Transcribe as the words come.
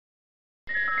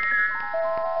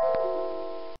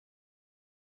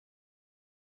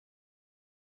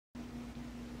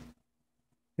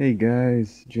Hey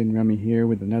guys, Jin Rummy here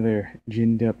with another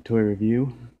ginned up toy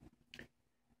review.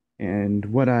 And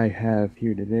what I have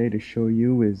here today to show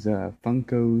you is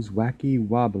Funko's Wacky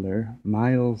Wobbler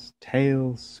Miles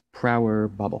Tails Prower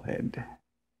Bobblehead.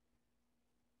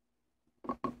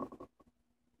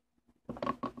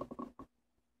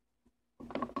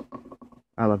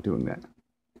 I love doing that.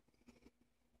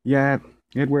 Yeah,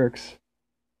 it works.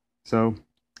 So,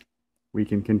 we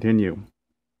can continue.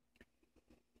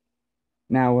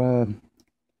 Now,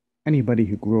 anybody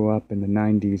who grew up in the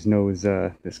 90s knows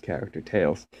this character,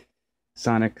 Tails.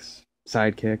 Sonic's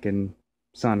sidekick in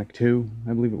Sonic 2,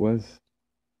 I believe it was.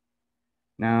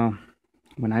 Now,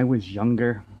 when I was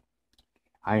younger,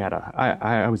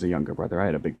 I was a younger brother. I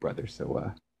had a big brother,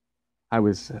 so I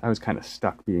was kind of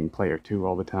stuck being player 2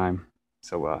 all the time.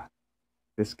 So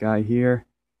this guy here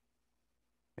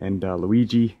and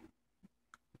Luigi,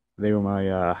 they were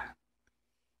my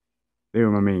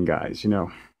main guys, you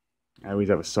know. I always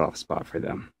have a soft spot for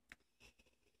them.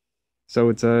 So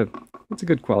it's a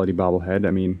good quality bobblehead.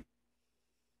 I mean,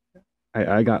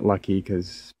 I got lucky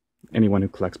because anyone who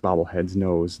collects bobbleheads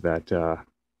knows that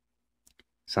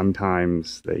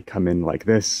sometimes they come in like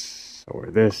this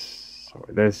or this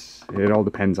or this. It all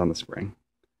depends on the spring.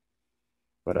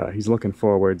 But he's looking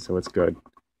forward, so it's good.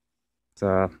 It's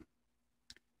you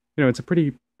know, it's a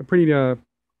pretty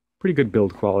good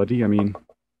build quality. I mean,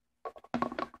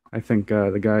 I think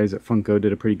the guys at Funko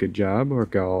did a pretty good job, or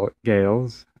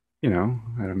Gales. You know,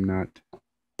 I'm not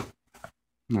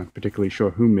particularly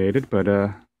sure who made it, but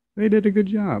they did a good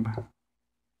job, I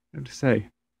have to say.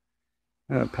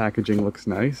 Packaging looks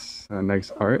nice,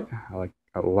 nice art.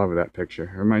 I love that picture.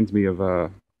 It reminds me of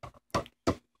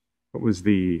what was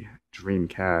the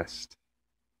Dreamcast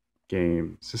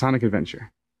game? Sonic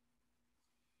Adventure.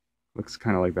 Looks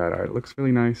kind of like that art. It looks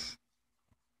really nice.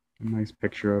 A nice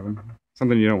picture of him.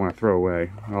 Something you don't want to throw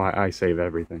away. Well, I save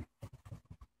everything.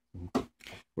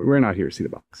 We're not here to see the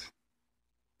box.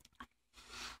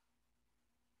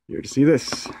 Here to see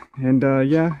this. And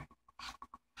yeah,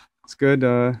 it's good.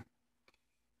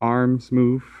 Arms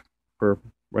move for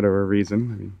whatever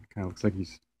reason. I mean, it kind of looks like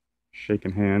he's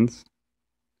shaking hands.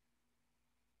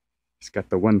 He's got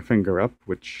the one finger up,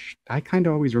 which I kind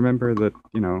of always remember that,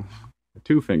 you know, the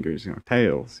two fingers, you know,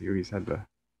 Tails. He always had the...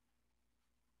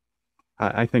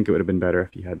 I think it would have been better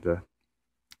if he had the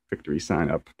victory sign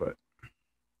up, but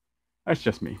that's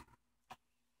just me.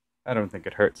 I don't think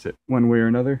it hurts it one way or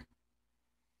another.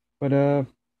 But, you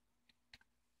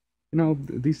know,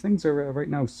 these things are right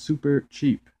now super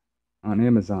cheap on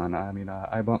Amazon. I mean,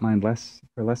 I bought mine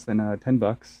for less than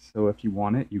 $10, so if you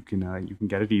want it, you can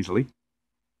get it easily.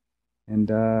 And,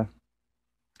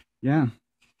 yeah.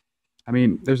 I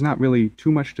mean, there's not really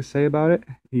too much to say about it.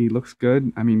 He looks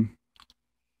good. I mean,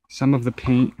 some of the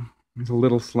paint is a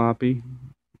little sloppy.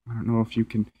 I don't know if you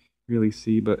can really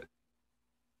see, but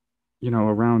you know,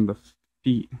 around the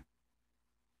feet,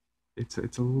 it's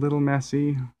a little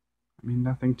messy. I mean,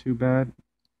 nothing too bad.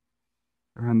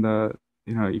 Around the,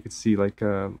 you know, you could see like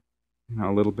you know,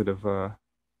 a little bit of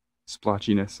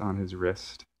splotchiness on his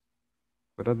wrist.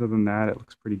 But other than that, it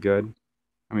looks pretty good.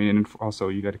 I mean, and also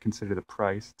you got to consider the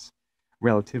price. It's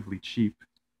relatively cheap.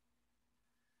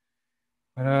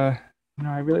 But you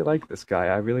know, I really like this guy.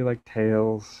 I really like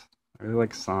Tails. I really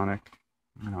like Sonic.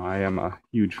 You know, I am a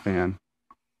huge fan.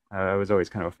 I was always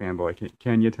kind of a fanboy.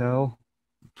 Can you tell?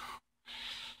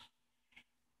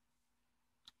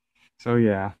 So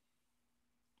yeah,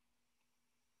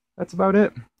 that's about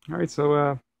it. All right,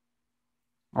 so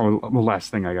oh, the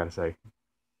last thing I gotta say.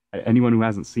 Anyone who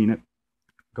hasn't seen it,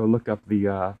 go look up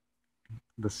the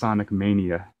Sonic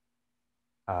Mania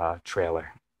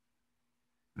trailer.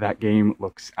 That game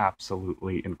looks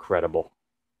absolutely incredible.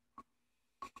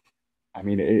 I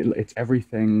mean, it's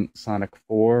everything Sonic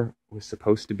 4 was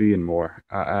supposed to be and more.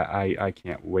 I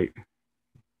can't wait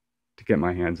to get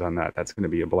my hands on that. That's going to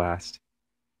be a blast.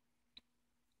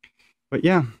 But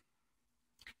yeah.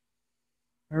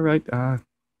 All right.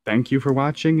 Thank you for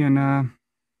watching, and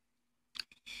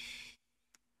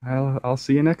I'll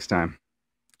see you next time.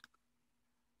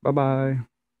 Bye-bye.